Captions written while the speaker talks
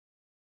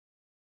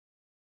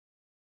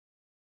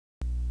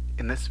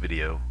In this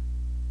video,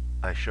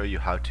 I show you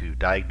how to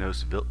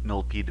diagnose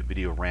Millipede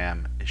video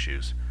RAM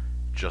issues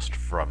just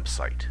from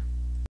sight.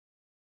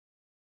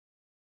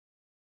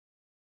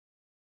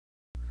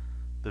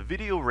 The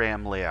video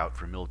RAM layout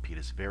for Millipede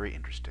is very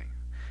interesting.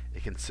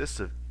 It consists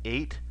of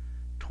 8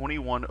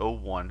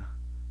 2101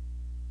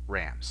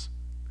 RAMs.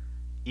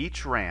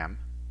 Each RAM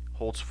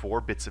holds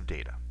 4 bits of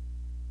data.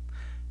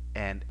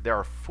 And there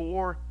are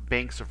 4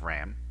 banks of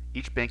RAM,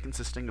 each bank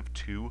consisting of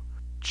 2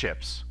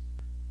 chips.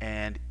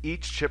 And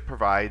each chip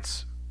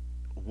provides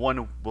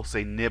one, we'll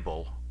say,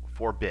 nibble,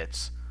 4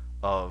 bits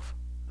of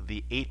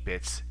the 8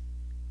 bits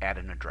at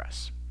an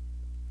address.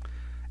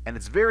 And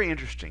it's very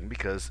interesting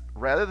because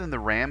rather than the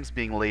RAMs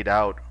being laid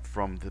out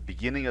from the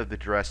beginning of the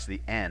address to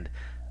the end,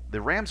 the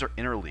RAMs are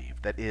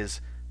interleaved. That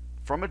is,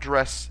 from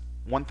address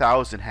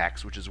 1000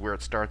 hex, which is where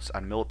it starts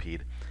on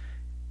Millipede,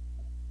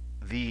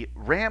 the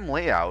RAM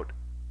layout,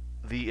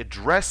 the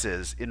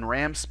addresses in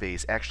RAM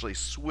space actually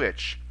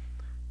switch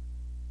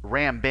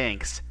RAM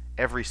banks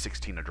every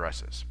 16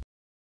 addresses.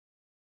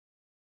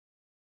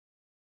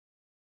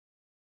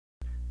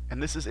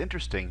 And this is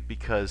interesting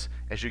because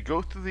as you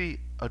go through the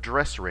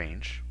address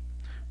range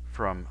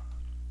from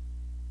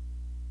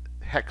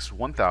hex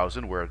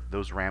 1000, where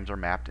those RAMs are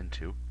mapped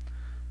into,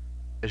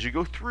 as you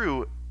go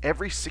through,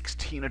 every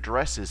 16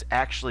 addresses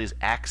actually is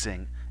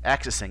accessing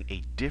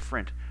a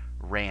different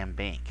RAM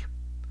bank.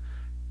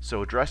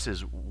 So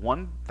addresses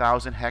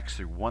 1000 hex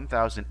through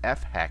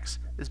 1000F hex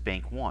is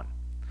bank 1.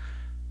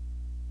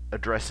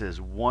 Addresses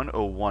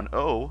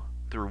 1010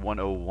 through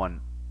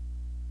 101F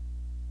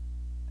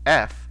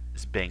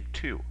is bank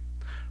 2.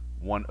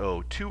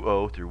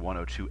 1020 through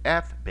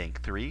 102F,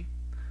 bank 3.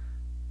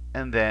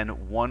 And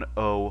then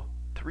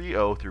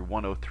 1030 through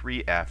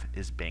 103F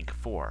is bank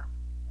 4.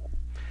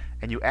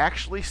 And you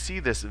actually see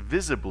this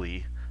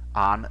visibly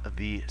on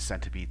the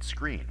Centipede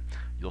screen.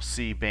 You'll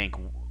see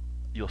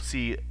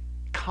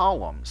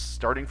columns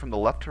starting from the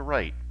left to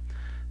right.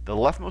 The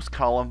leftmost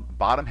column,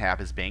 bottom half,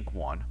 is bank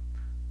 1.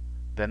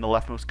 Then the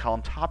leftmost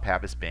column, top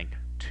half, is bank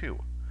 2.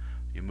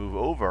 You move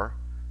over,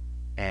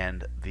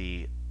 and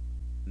the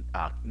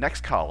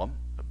next column,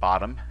 the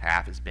bottom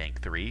half, is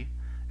bank 3,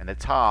 and the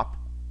top,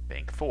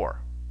 bank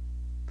 4.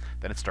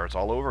 Then it starts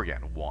all over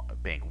again.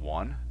 Bank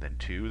 1, then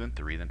 2, then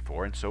 3, then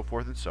 4, and so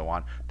forth and so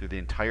on through the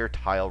entire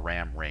tile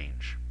RAM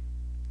range.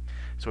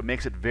 So it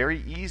makes it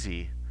very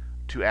easy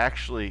to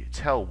actually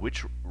tell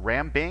which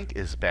RAM bank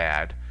is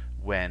bad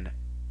when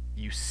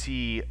you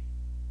see.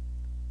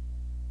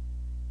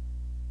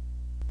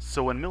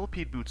 So when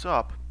Millipede boots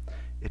up,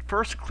 it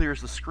first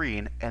clears the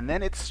screen and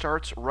then it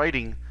starts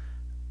writing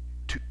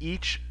to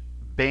each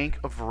bank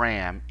of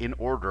RAM in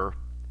order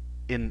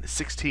in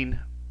 16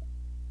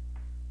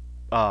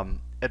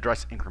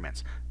 address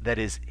increments. That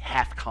is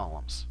half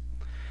columns.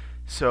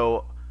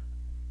 So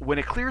when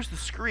it clears the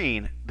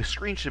screen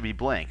should be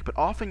blank, but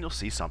often you'll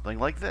see something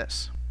like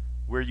this,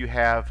 where you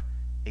have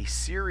a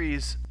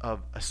series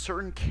of a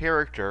certain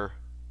character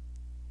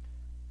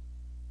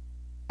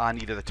on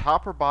either the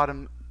top or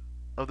bottom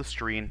of the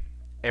screen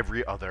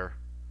every other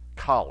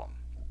column.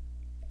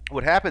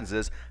 What happens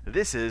is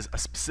this is a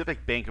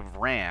specific bank of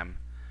RAM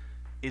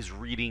is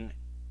reading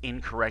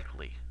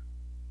incorrectly.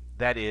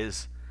 That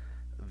is,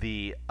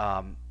 the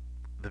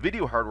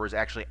video hardware is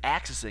actually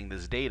accessing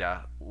this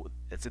data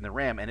that's in the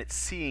RAM, and it's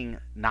seeing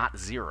not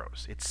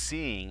zeros. It's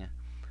seeing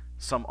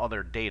some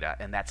other data,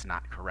 and that's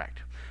not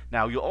correct.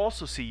 Now, you'll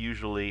also see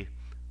usually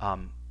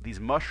these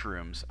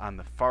mushrooms on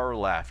the far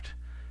left,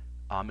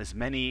 as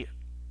many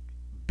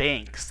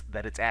banks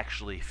that it's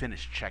actually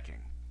finished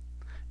checking.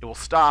 It will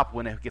stop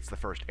when it gets the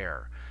first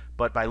error.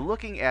 But by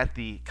looking at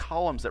the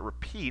columns that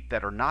repeat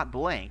that are not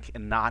blank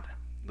and not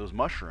those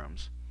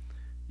mushrooms,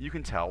 you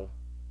can tell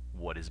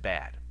what is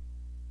bad.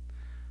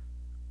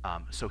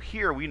 So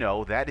here we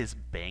know that is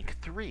bank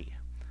 3,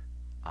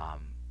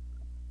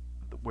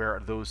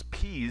 where those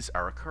P's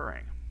are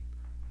occurring.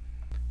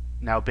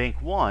 Now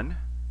bank 1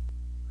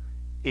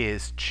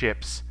 is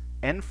chips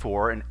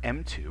N4 and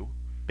M2.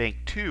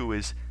 Bank 2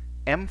 is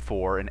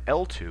M4 and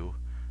L2.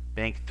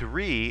 Bank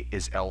 3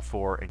 is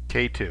L4 and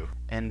K2.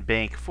 And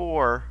bank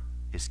 4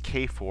 is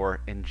K4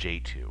 and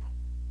J2.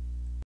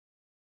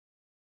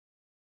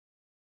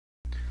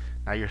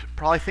 Now you're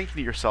probably thinking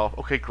to yourself,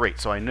 okay, great,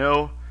 so I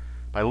know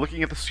by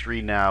looking at the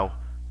screen now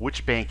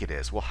which bank it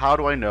is. Well, how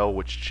do I know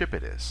which chip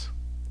it is?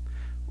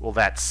 Well,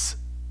 that's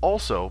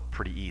also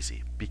pretty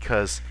easy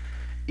because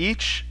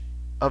each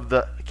of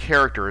the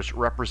characters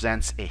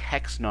represents a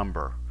hex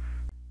number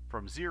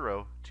from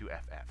 0 to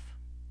FF.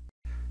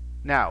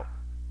 Now,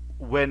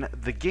 when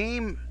the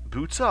game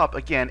boots up,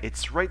 again,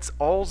 it writes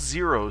all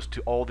zeros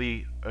to all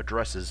the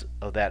addresses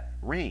of that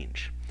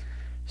range.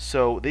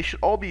 So they should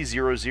all be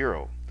 0,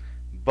 0.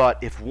 But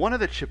if one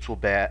of the chips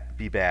will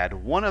be bad,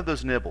 one of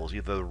those nibbles,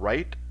 either the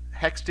right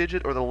hex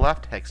digit or the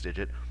left hex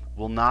digit,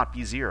 will not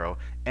be 0,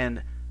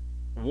 and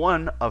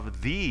one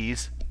of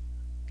these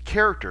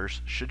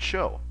characters should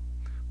show.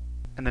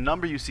 And the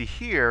number you see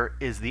here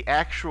is the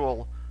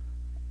actual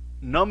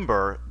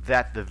number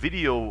that the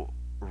video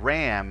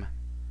RAM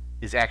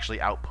is actually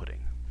outputting.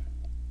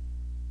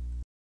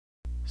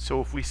 So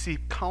if we see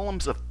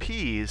columns of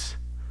P's,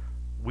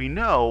 we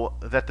know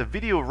that the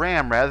video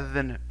RAM, rather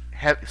than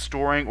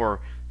storing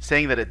or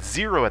saying that it's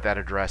 0 at that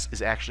address,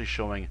 is actually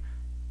showing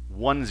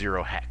 10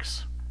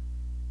 hex.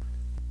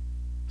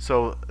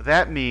 So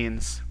that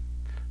means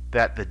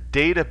that the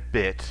data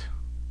bit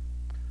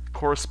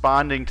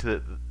corresponding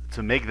to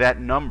make that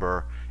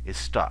number is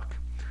stuck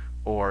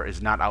or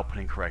is not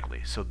outputting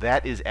correctly. So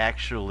that is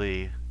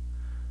actually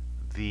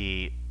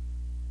the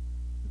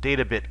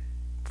data bit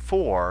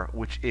 4,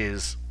 which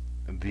is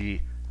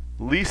the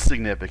least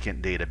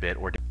significant data bit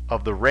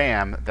of the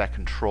RAM that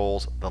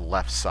controls the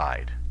left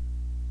side.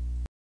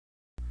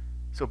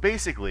 So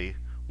basically,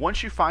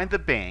 once you find the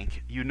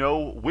bank, you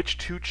know which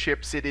 2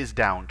 chips it is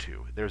down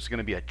to. There's going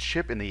to be a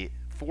chip in the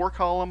 4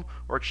 column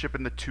or a chip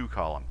in the 2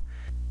 column.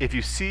 If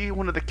you see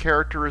one of the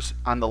characters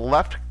on the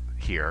left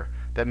here,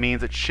 that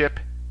means a chip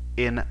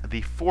in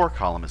the 4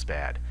 column is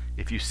bad.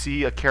 If you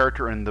see a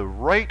character in the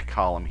right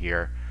column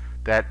here,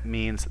 that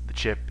means the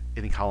chip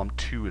in column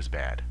 2 is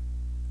bad.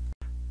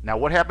 Now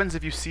what happens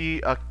if you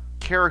see a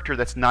character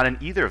that's not in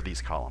either of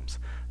these columns?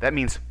 That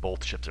means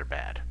both chips are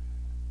bad,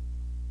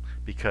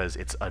 because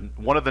it's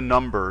one of the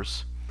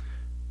numbers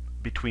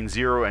between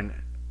 0 and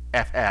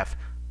FF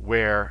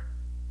where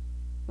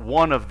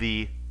one of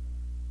the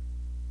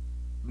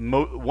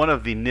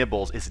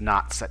nibbles is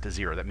not set to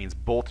 0. That means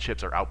both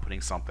chips are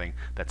outputting something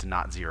that's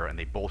not 0, and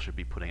they both should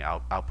be putting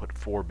output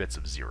 4 bits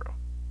of 0.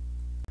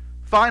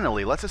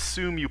 Finally, let's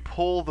assume you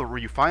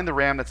find the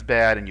RAM that's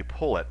bad and you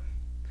pull it,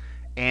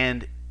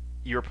 and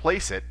you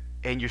replace it,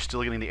 and you're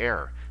still getting the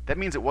error. That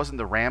means it wasn't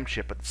the RAM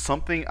chip, but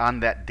something on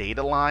that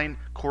data line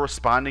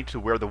corresponding to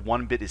where the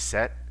 1 bit is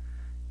set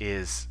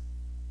is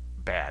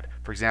bad.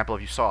 For example,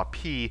 if you saw a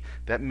P,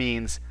 that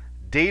means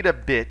data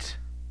bit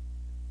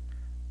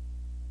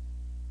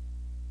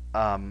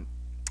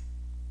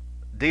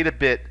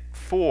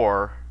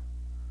 4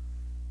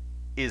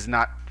 is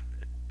not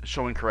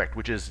showing correct,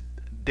 which is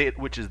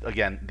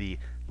again the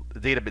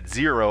data bit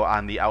 0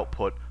 on the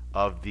output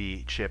of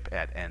the chip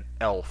at an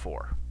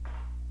L4.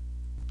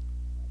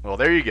 Well,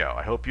 there you go.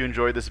 I hope you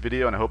enjoyed this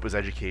video, and I hope it was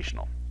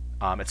educational.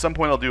 At some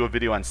point I'll do a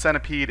video on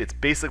Centipede. It's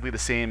basically the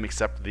same,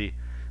 except the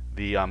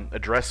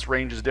address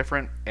range is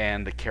different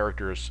and the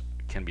characters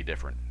can be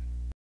different.